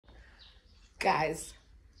Guys,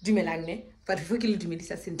 dumelang, but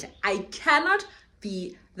I cannot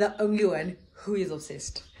be the only one who is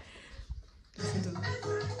obsessed. Listen to this.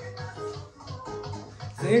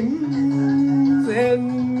 Zing,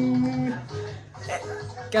 zing.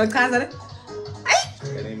 Go, cousin.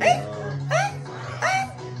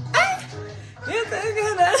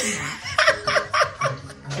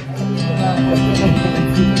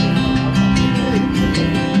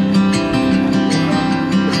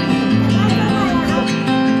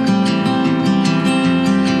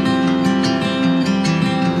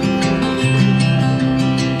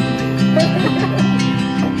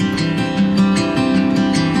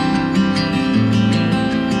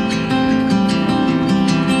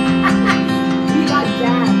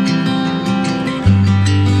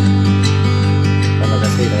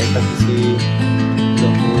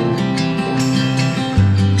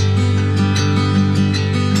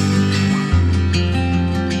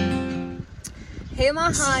 Hey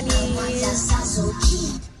my honeys,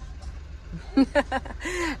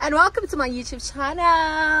 and welcome to my YouTube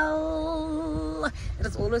channel. It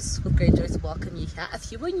is always with great joy to welcome you here.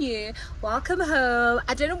 If you were new, welcome home.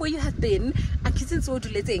 I don't know where you have been, but just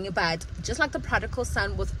like the prodigal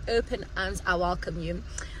son, with open arms I welcome you.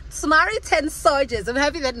 Samaritan soldiers, I'm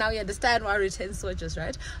happy that now you understand why we're 10 soldiers,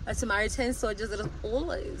 right? But Samaritan soldiers, it is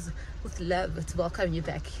always with love to welcome you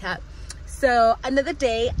back here. So another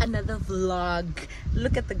day, another vlog.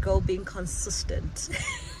 Look at the girl being consistent.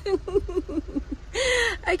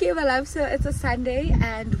 Okay, my love, so it's a Sunday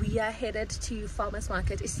and we are headed to farmers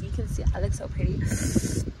market. As you can see, I look so pretty.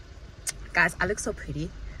 Guys, I look so pretty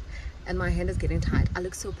and my hand is getting tight. I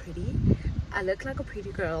look so pretty. I look like a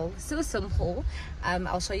pretty girl. So simple.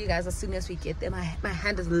 I'll show you guys as soon as we get there. My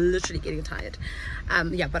hand is literally getting tired.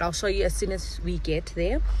 Yeah, but I'll show you as soon as we get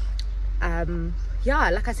there.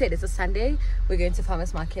 Yeah, like I said, it's a Sunday. We're going to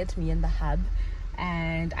farmers market, me and the hub,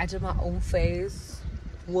 and I did my own face.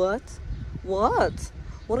 What do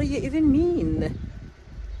you even mean?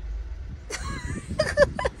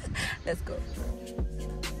 Let's go.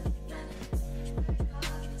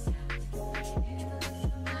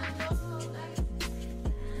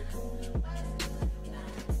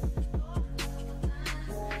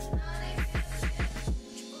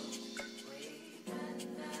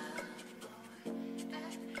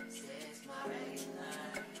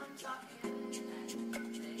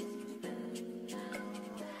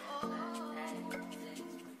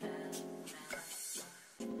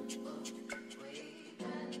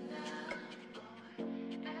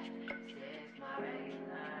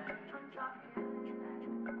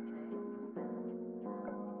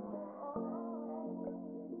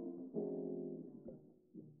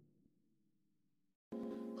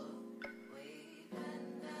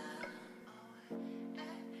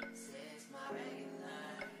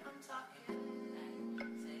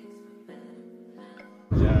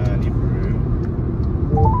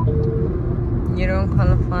 You don't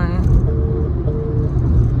qualify.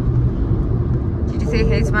 Did you say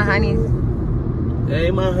hey to my honeys? Hey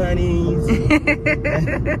my honeys.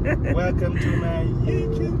 Welcome to my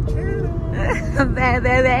YouTube channel.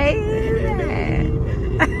 Baby.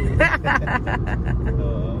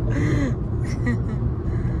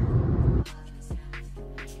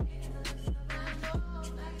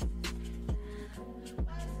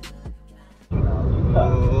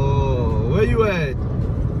 Oh, where you at?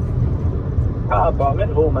 But I'm at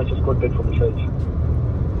home. I just got back from church.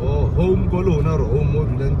 Oh, home go or home more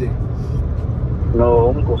than day?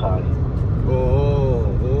 No, home go high.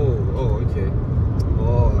 Oh, okay.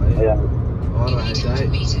 Oh, Yeah. Alright.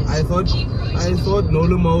 I thought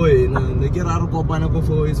no way. They get out of Copanako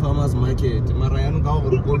for his farmers market. Marian go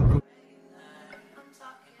over gold.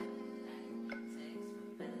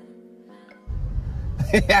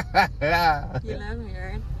 You love me,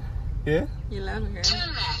 right? Yeah? You love me, right?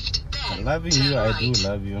 I'm loving you, I do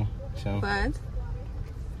love you. But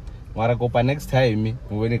Marakopa, next time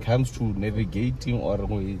when it comes to navigating or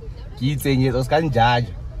saying it, Oscar judge.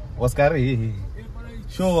 Oscar,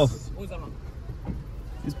 show off.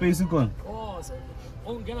 It's basic one.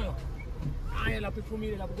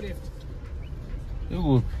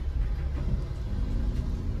 You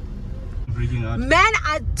breaking out. men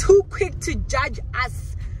are too quick to judge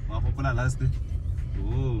us.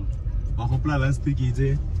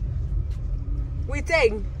 We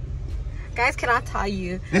think, guys, can I tell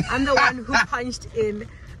you, I'm the one who punched in.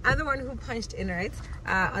 I'm the one who punched in, right?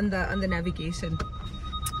 On the navigation,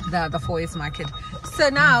 the fourways market. So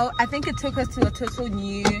now I think it took us to a total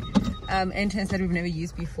new entrance that we've never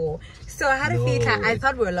used before. So I had a feel like I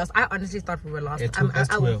thought we were lost. I honestly thought we were lost. It took us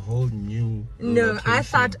to a whole new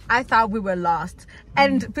location. I thought we were lost.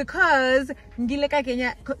 And because Ngileka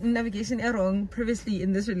Kenya navigation wrong previously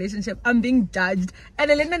in this relationship, I'm being judged.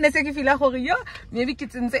 And Elena Neseki feel like maybe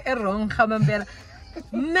kids in say wrong.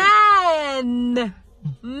 Man.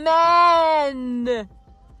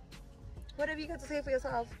 What have you got to say for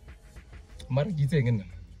yourself?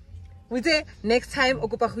 We say next time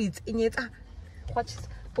okupa go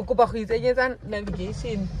itsenyetsa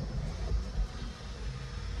navigation.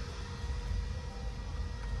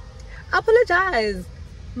 Apologize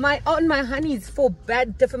on my honeys for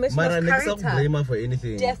bad defamation of character. Don't blame her for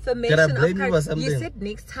anything. Defamation Did I blame you for something? You said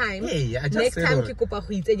next time. Hey, I just next said time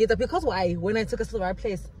because why? When I took us to the right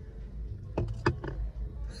place.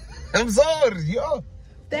 I'm sorry, yo.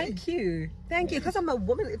 Thank you. Because I'm a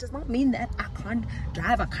woman, it does not mean that I can't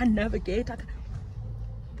drive, I can't navigate.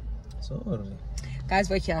 Sorry. Guys,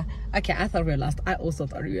 we're here. Okay, I thought we were lost. I also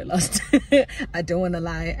thought we were lost. I don't want to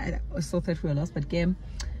lie. I also thought we were lost, but game,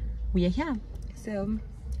 we are here. So,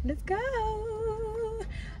 let's go.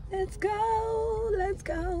 Let's go.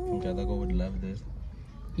 Jadago would love this.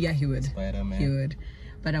 Yeah, he would. Spider-Man. He would.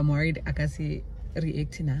 But I'm worried I can see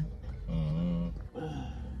reacting now.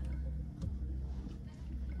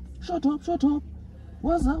 Shut up.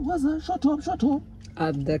 What's that? Shut up.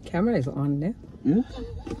 The camera is on there. Yeah?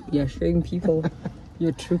 You're showing people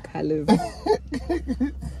your true colors.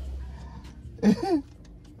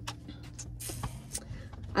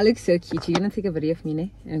 I look so cute. You're gonna take a video of me,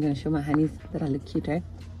 ne? And I'm gonna show my honeys that I look cute, right?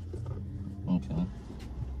 Okay.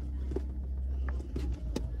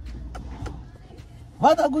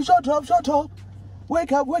 Mother, shut up.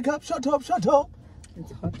 Wake up, shut up.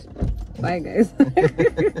 It's hot. Bye, guys. I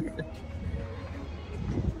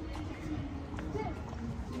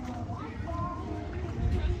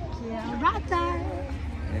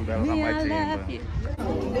love you.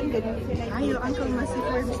 Hi, your uncle must see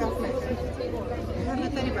for himself. I have a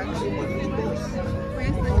 30 bucks.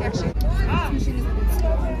 Where's the cash?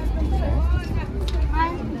 Hi,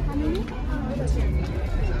 honey.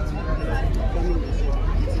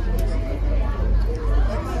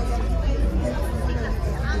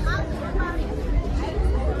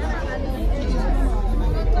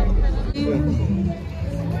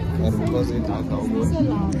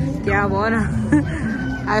 Yeah, bona.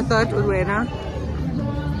 I thought we were now.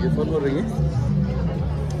 You thought we were ringing?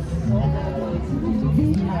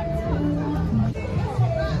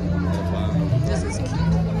 This is cute.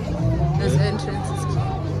 This entrance is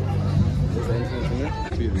cute.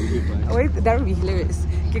 Wait, that would be hilarious.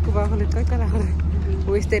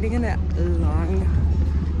 We're standing in a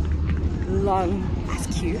long ass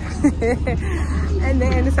queue. And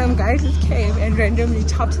then some guys just came and randomly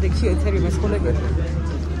chopped the queue and said we must follow him.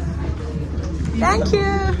 Thank you.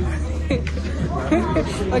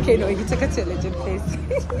 Okay, no, you took it to a legit place.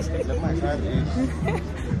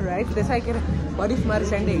 Right? That's why I get what if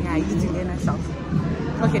Marjanding I used to learn myself.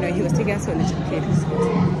 Okay, no, he was taking us to a legit place.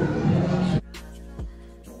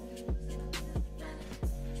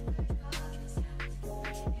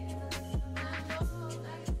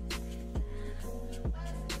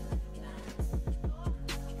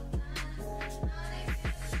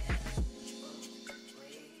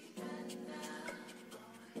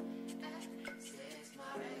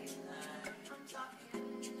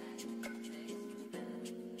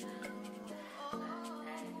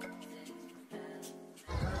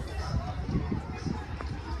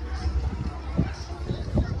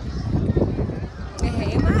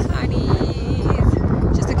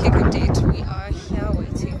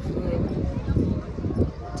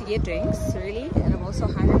 Drinks really, and I'm also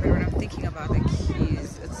hungry, but when I'm thinking about the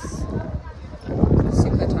queues, it's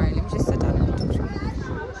super tiring. Let me just sit down and talk to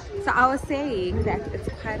you. So I was saying that it's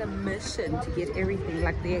quite a mission to get everything,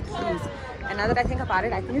 like their queues. And now that I think about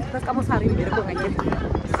it, I think it's because I'm so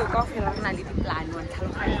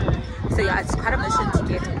yeah, it's quite a mission to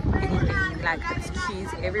get anything, like it's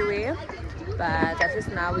queues everywhere. But that's just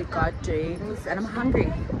now we got drinks and I'm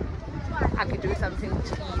hungry. I could do something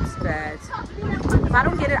to eat, but if I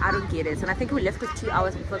don't get it, I don't get it. And I think we left with 2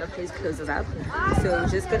 hours before the place closes up. So we're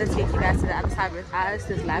just gonna take you guys to the other side with us.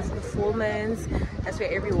 There's live performance. That's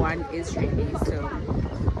where everyone is ready. So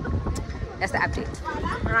that's the update.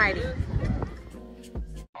 Alrighty.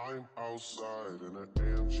 I'm outside in an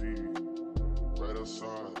AMG, right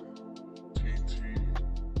outside, TT,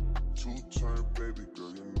 2-turn baby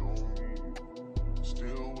girl, you know me.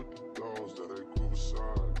 Still with the dogs that I grew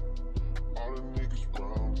beside. All the niggas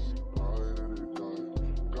round me, hide and they die.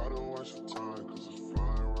 Gotta watch the time, cause it's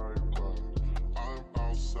flying right by. I'm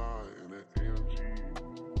outside in an AMG,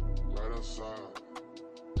 right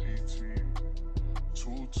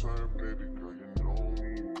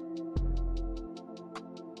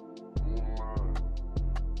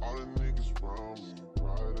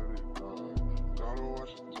Gotta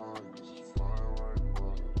watch the time, cause it's flying right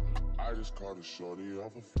by. I just caught a shorty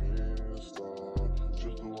off a Finsta.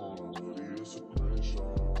 Just the one really, it's a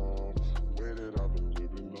screenshot. Way that I've been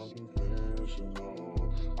living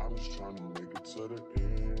unconventional. I'm just trying to make it to the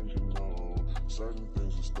end, you know. Certain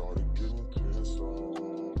things have started getting closer.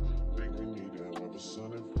 Think we need to have a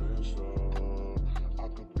son and friendship. I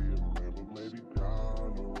could be a man, but maybe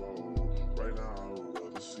down the road. Right now, I would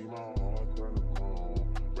rather see my heart turn to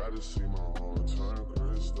chrome. Rather see my heart turn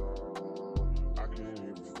crystal. I can't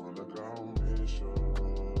even find a guy on mission.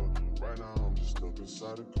 Right now, I'm just stuck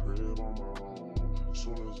inside the crib on my own.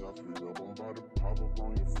 Soon as I free up, I'm about to pop up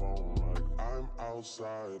on your phone. Like I'm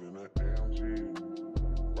outside in an AMG.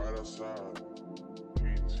 Right outside,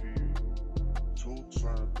 PT.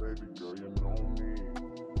 2-turn, baby girl, you know me.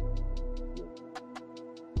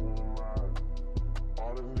 Who am I?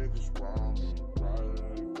 All the niggas round me,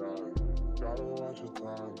 right guy. Gotta watch your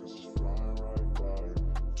time, cause it's flying right by.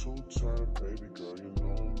 2-turn, baby girl, you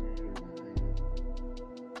know me.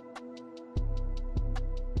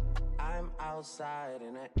 I'm outside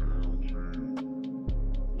in it.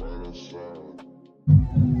 Right outside.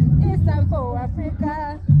 It's time for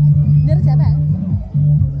Africa. Near Japan.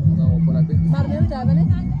 No, but I think Near Japan.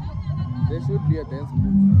 there should be a dance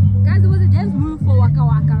move. Guys, there was a dance move for Waka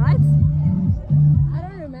Waka, right? I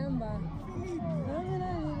don't remember.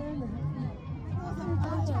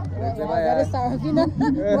 Well, that is Sarafina.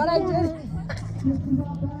 What I did.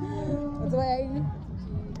 That's why I eat.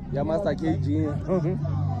 Yamasa KG.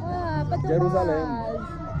 But Jerusalem.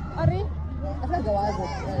 Ari? I think there was a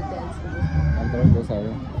dance move. I'm trying to go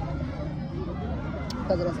sorry.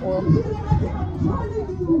 Because it was oil.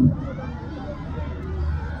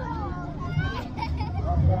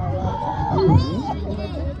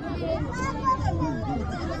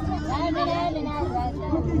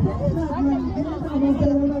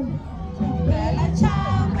 Bella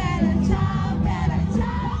ciao, bella ciao, bella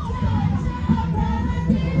ciao,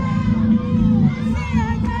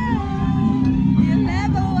 you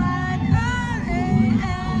never want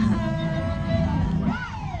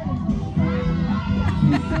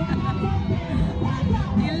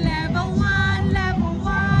you level one, level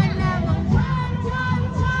one, level one, one,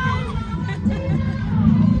 one.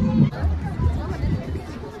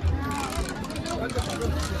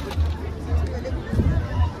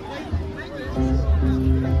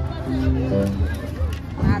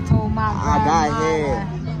 I told my grandma. I got hair.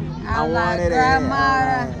 I wanted it. I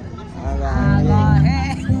got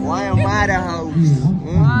hair. Why am I the host?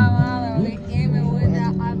 We came in with the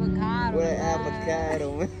avocado. With avocado,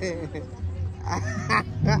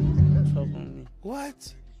 man. What?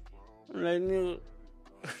 I'm like, nigga,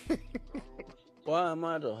 why am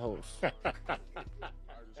I the host?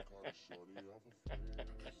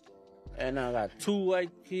 And I got 2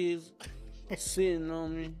 white kids sitting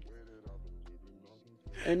on me.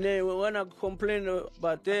 And then when I complain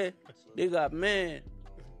about that, they got mad.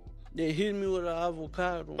 They hit me with an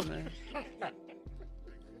avocado, man.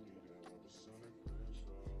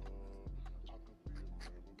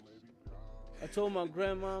 I told my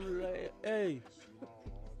grandma, I'm like, hey.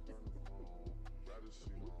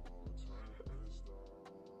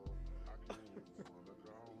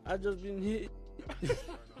 I just been hit.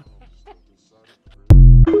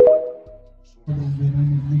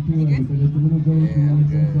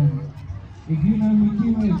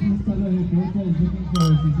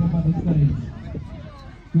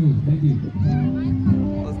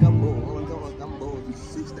 Os gambos.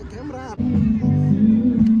 Switch the camera.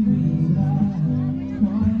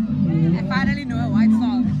 I finally know a white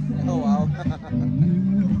song. Oh wow.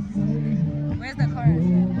 Where's the chorus?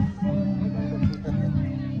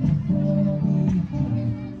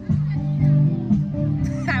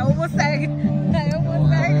 I almost sang.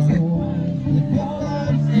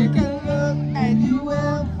 You can look and you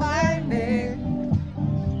will find me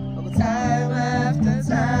time after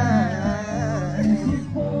time.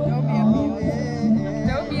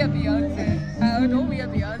 Don't be a Beyonce. Don't be a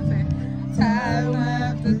Beyonce. Time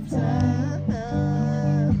after time.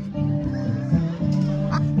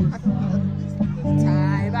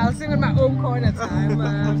 Time. I'll sing in my own corner. Time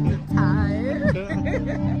after time.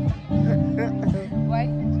 Why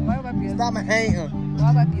about Beyonce? Stop hating. Why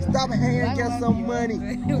about Beyonce? Stop hating, get some money.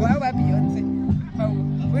 Why about Beyonce?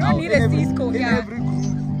 We don't need a Cisco in here. every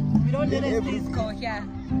group, We don't need a Cisco here.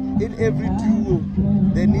 in every duo,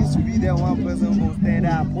 there needs to be that one person who stand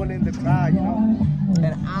out, pulling the crowd, you know.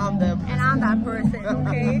 And I'm that person.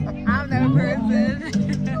 Okay? I'm that person.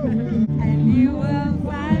 And you will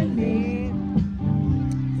find me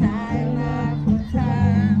time after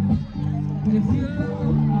time. If you look,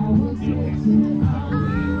 I will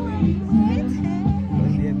wait.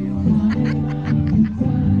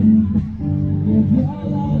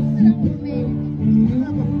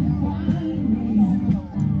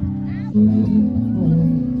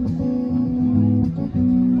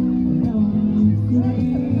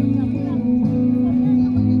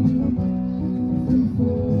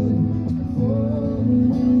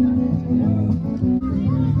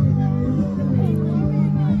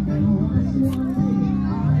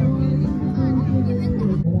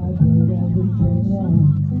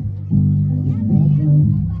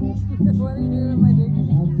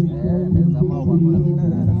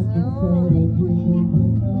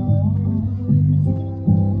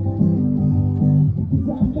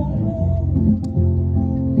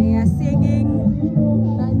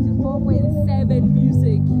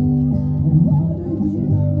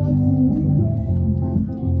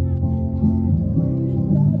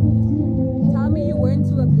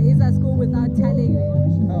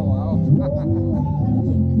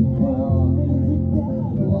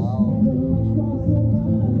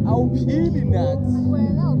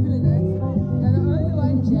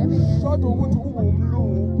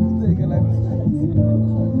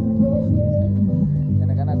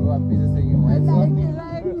 And I'm gonna go and busy singing white song.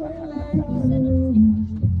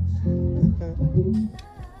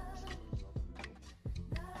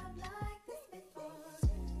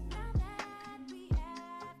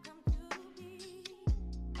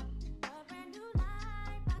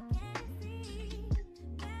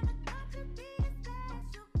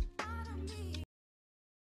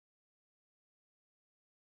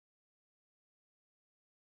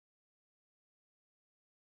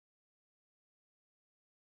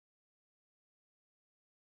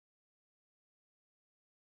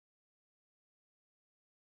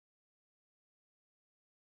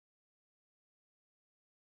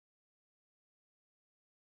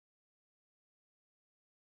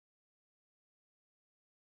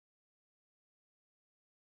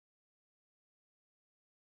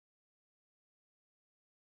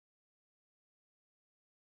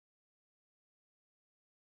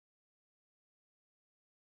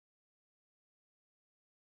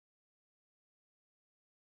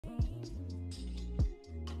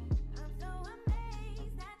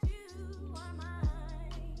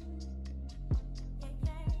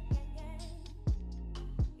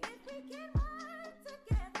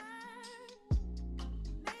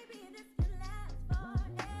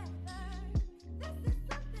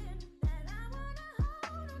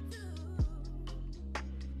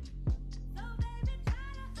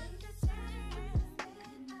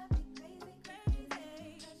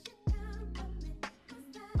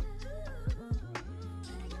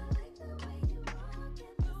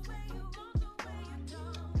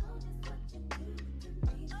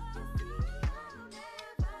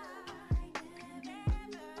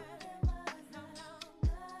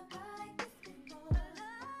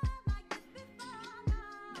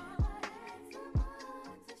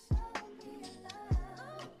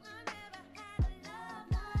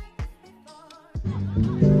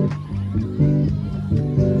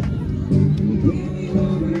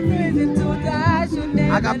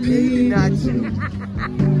 I got paid at you.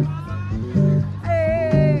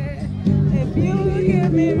 Hey, if you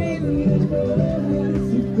give me reason.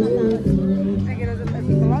 Okay,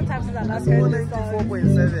 it's a long time since I last heard this song.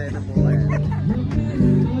 4.7.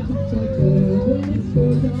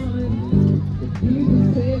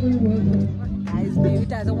 Guys, baby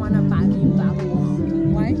doesn't want to buy me bubbles.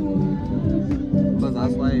 Why? Because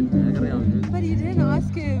that's why I got it. But you didn't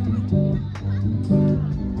ask him.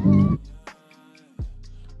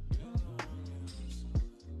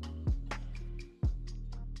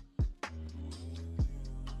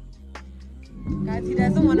 Guys, he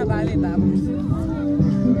doesn't want to buy me bubbles.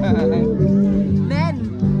 Men.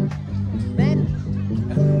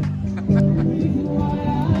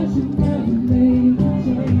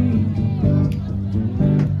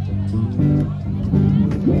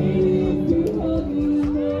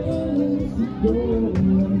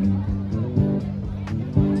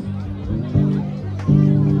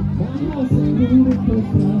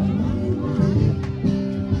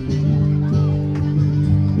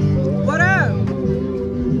 What up?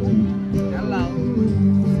 Hello.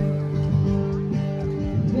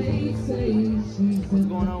 What's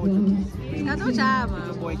going on with you? Kado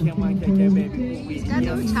chama. Boy, come on, baby.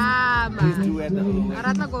 Kado chama. Please do at the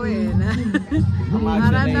Aratla ko wena. I'm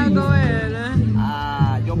out Aratla ko wena.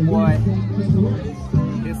 your boy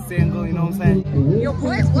is single, you know what I'm saying? Your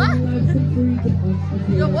boy is what?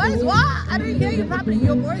 Your boy is what? I didn't hear you properly.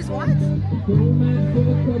 Your boy is what?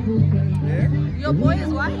 Yeah? Your boy is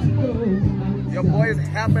what? Your boy is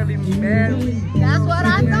happily married. That's what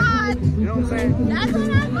I thought. You know what I'm saying? That's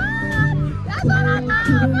what I thought. That's what I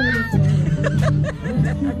thought.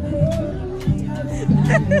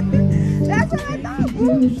 That's what I thought,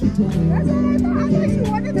 boo. That's what I thought. I thought you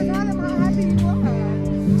wanted to tell him how happy you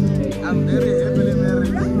are. I'm very happily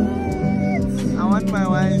married. Right. I want my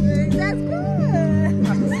wife. That's good.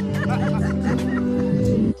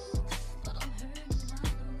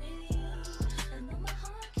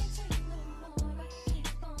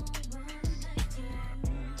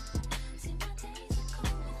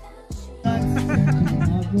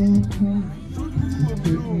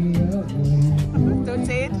 Don't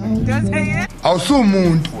say it. Don't say it.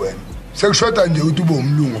 Awusumuntu wena sekushoda nje ukuthi ube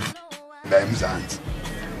umlungu la eMzansi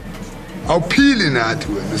awuphili nathi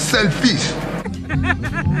wena selfish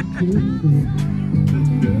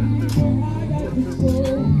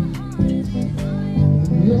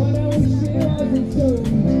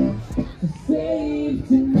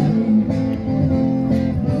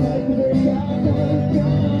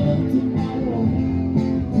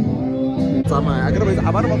Sama, akhirnya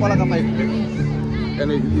abang mau malah ngapain?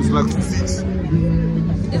 And it's like 6. Is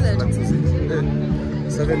it? Like 6. Yeah.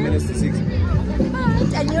 It's 7 minutes to 6.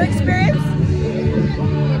 Alright, and your experience?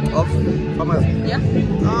 Of farmers? Yeah.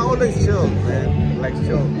 Always chill, man. Like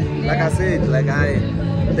chill. Like I said,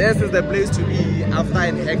 this is the place to be after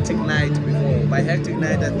a hectic night. Before by hectic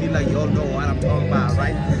night, I feel like y'all know what I'm talking about,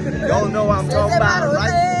 right? Y'all know what I'm talking about,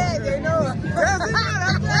 right? They know.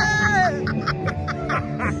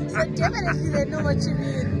 So definitely they know what you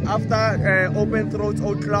mean. After open throat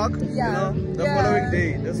o'clock, Yeah. you know, the following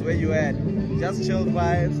day, that's where you at. Just chilled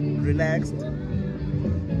vibes, relaxed.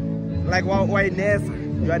 Like why nest?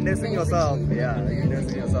 You are nesting yourself. Yeah, you're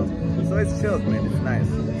nesting yourself. So it's chilled, man. It's nice.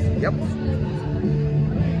 Yep.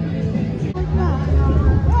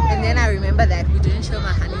 And then I remember that we didn't show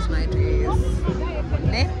my honeys my dress.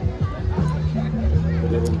 Ne?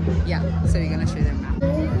 Yeah, so we're gonna show them now.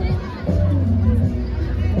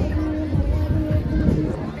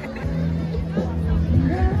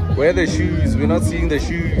 Wear the shoes. We're not seeing the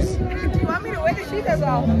shoes. Do you want me to wear the shoes as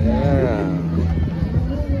well? Yeah.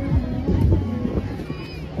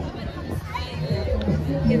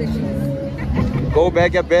 Here the shoes. Go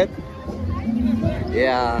back a bit.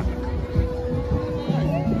 Yeah.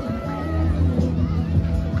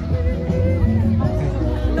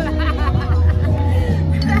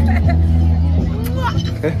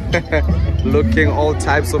 Looking all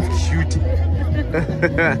types of cute.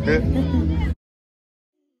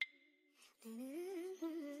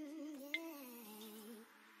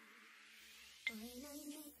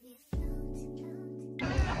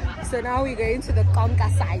 So now we're going to the Conca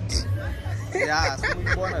side. Yeah, so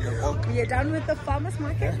We are done with the farmers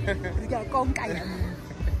market. We got Conca.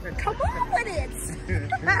 Come on with it.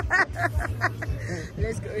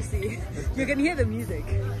 Let's go see. You can hear the music,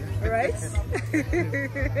 alright? So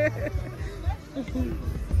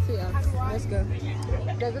yeah, let's go.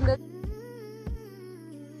 Doesn't it?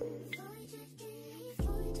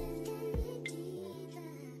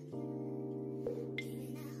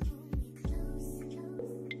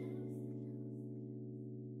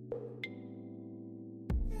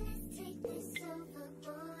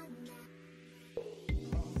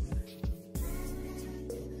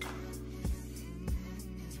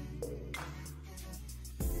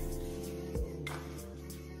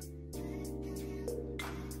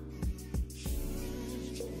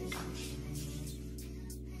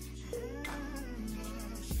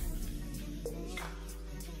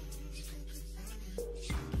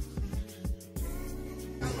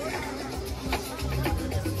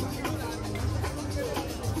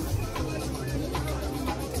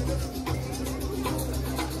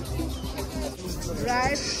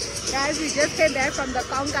 Right, guys, we just came back from the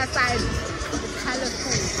Conca side. It's hella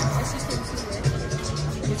cool. As you can see there,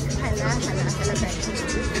 it's hella bad.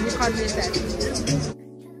 And you can't miss that.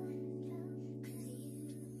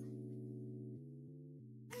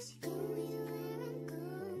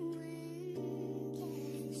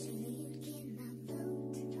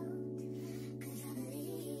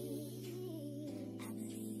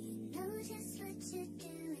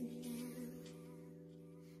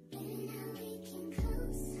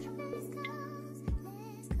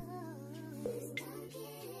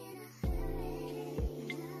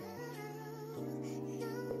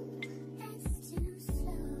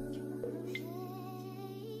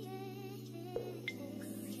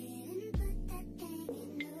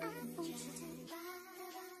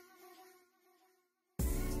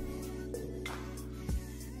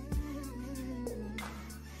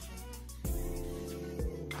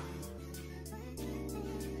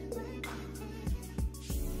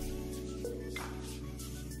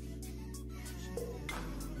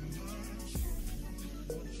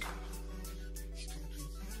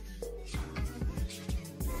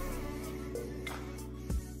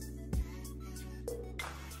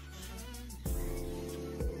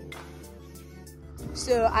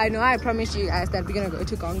 So I know I promised you guys that we're gonna go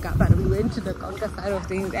to Conca, but we went to the Conca side of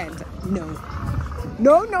things and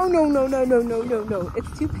no,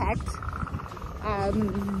 it's too packed.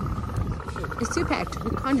 It's too packed. We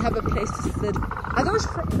can't have a place to sit. Are those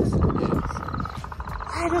frogs?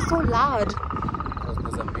 Why are they so loud?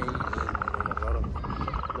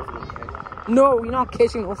 No, we're not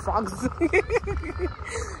catching no frogs.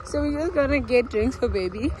 So we're just gonna get drinks for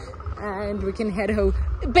baby and we can head home.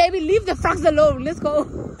 Baby, leave the frogs alone. Let's go.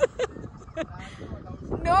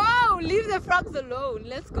 No, leave the frogs alone.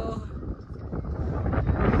 Let's go.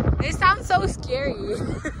 They sound so scary.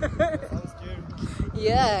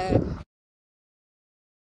 Yeah.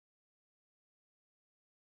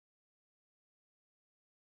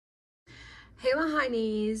 Hey my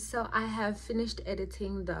honeys, so I have finished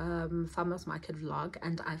editing the farmers market vlog,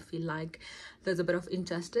 and I feel like there's a bit of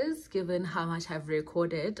injustice given how much I've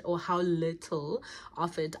recorded or how little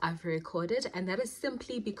of it I've recorded, and that is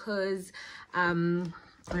simply because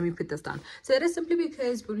let me put this down. So that is simply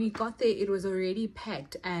because when we got there it was already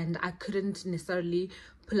packed and I couldn't necessarily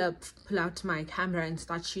pull out my camera and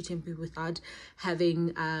start shooting people without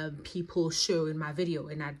having people show in my video.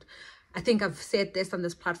 And I think I've said this on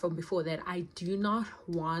this platform before, that I do not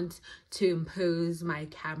want to impose my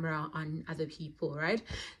camera on other people, right?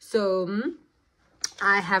 So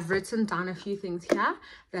I have written down a few things here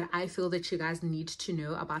that I feel that you guys need to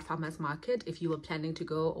know about farmers market if you were planning to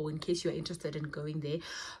go, or in case you're interested in going there,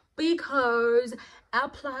 because our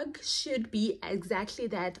plug should be exactly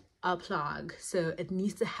that, a plug. So it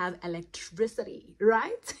needs to have electricity,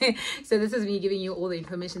 right? So this is me giving you all the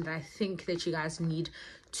information that I think that you guys need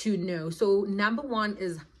to know. So number one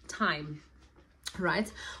is time,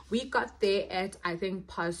 right? We got there at I think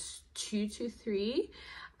past 2 to 3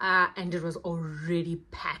 and it was already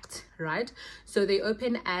packed, right? So they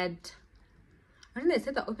open at, I think they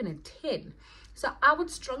said they open at 10. So I would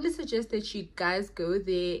strongly suggest that you guys go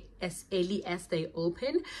there as early as they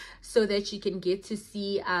open, so that you can get to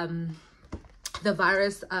see the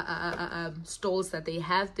various stalls that they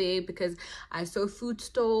have there, because I saw food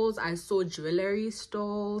stalls, I saw jewelry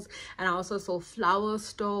stalls, and I also saw flower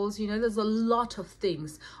stalls. You know, there's a lot of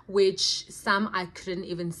things, which some I couldn't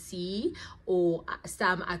even see, or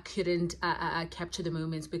some I couldn't capture the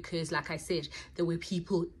moments, because like I said, there were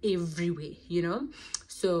people everywhere, you know.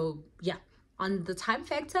 So yeah, on the time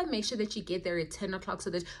factor, make sure that you get there at 10 o'clock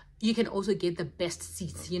so that you can also get the best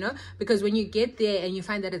seats, you know, because when you get there and you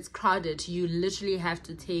find that it's crowded, you literally have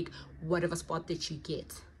to take whatever spot that you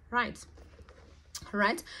get, right?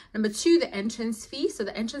 Number 2, the entrance fee. So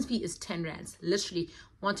the entrance fee is 10 rands, literally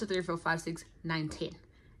 1 2 3 4 5 6 9 10.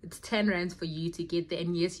 It's 10 rands for you to get there,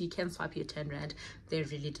 and yes, you can swipe your 10 rand. They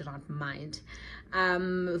really do not mind.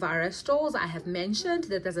 Various stores, I have mentioned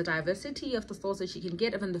that there's a diversity of the stores that you can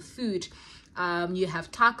get. Even the food, you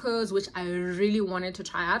have tacos, which I really wanted to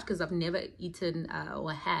try out because I've never eaten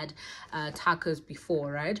or had tacos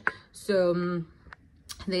before, right? So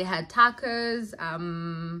they had tacos.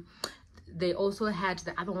 They also had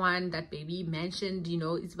the other one that baby mentioned, you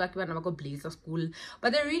know, it's back when I go blazer school,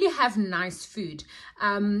 but they really have nice food.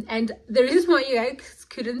 And the reason why you guys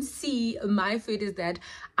couldn't see my food is that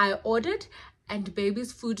I ordered and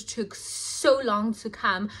baby's food took so long to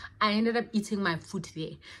come. I ended up eating my food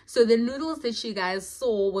there. So the noodles that you guys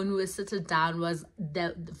saw when we were sitting down was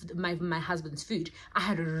my husband's food. I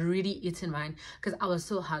had already eaten mine because I was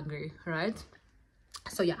so hungry, right?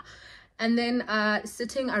 So yeah. And then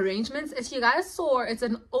sitting arrangements, as you guys saw, it's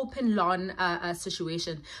an open lawn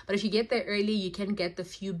situation. But if you get there early, you can get the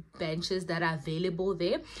few benches that are available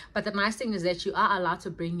there. But the nice thing is that you are allowed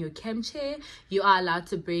to bring your camp chair. You are allowed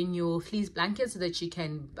to bring your fleece blanket so that you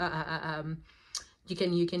can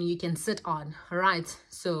sit on. All right.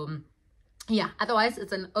 So yeah, otherwise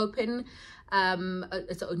it's an open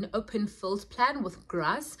field plan with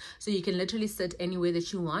grass, so you can literally sit anywhere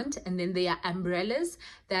that you want. And then there are umbrellas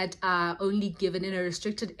that are only given in a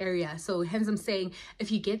restricted area. So hence I'm saying,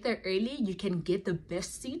 if you get there early, you can get the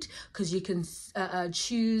best seat, because you can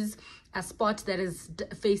choose a spot that is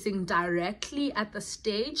facing directly at the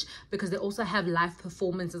stage, because they also have live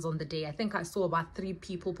performances on the day. I think I saw about 3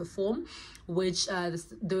 people perform, which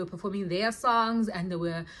they were performing their songs, and they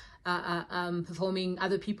were performing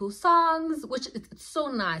other people's songs, which it's so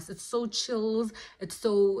nice. It's so chills. It's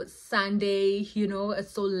so Sunday, you know,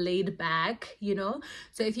 it's so laid back, you know.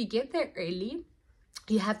 So if you get there early,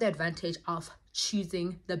 you have the advantage of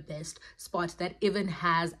choosing the best spot that even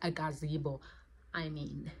has a gazebo. I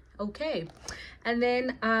mean, okay. And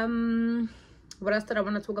then what else did I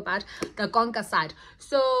want to talk about? The Konka side.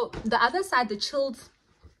 So the other side, the chilled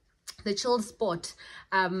spot,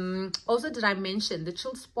 also did I mention the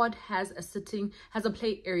chilled spot has a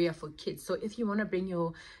play area for kids. So if you want to bring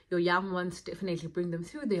your young ones, definitely bring them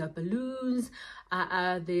through. There are balloons,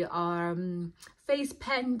 there are face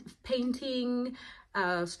painting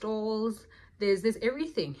stalls. There's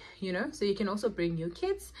everything, you know. So you can also bring your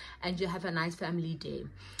kids and you have a nice family day.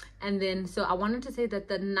 And then, so I wanted to say that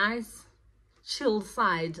the nice chill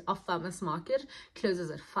side of farmers market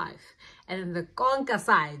closes at 5, and the Konka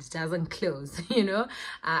side doesn't close, you know.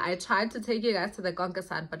 I tried to take you guys to the Konka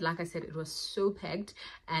side, but like I said, it was so packed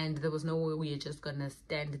and there was no way we were just gonna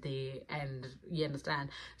stand there, and you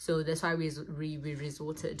understand. So that's why we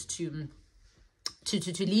resorted to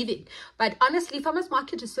leaving. But honestly, farmers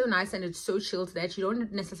market is so nice and it's so chilled that you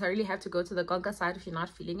don't necessarily have to go to the Konka side if you're not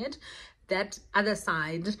feeling it. that other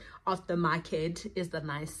side of the market is the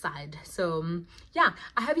nice side. So yeah,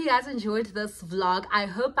 I hope you guys enjoyed this vlog. I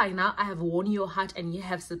hope by now I have won your heart and you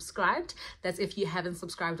have subscribed. That's if you haven't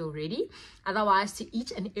subscribed already. Otherwise, to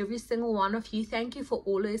each and every single one of you, thank you for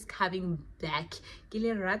always coming back. Ke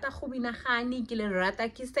le rata go binagane, ke le rata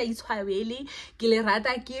ke sa itshwabele, ke le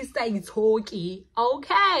rata ke sa itshoki.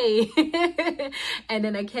 Okay. And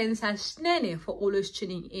then again, Sashnene for always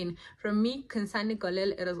tuning in. From me, Kansani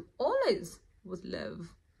Golel, it is always with love.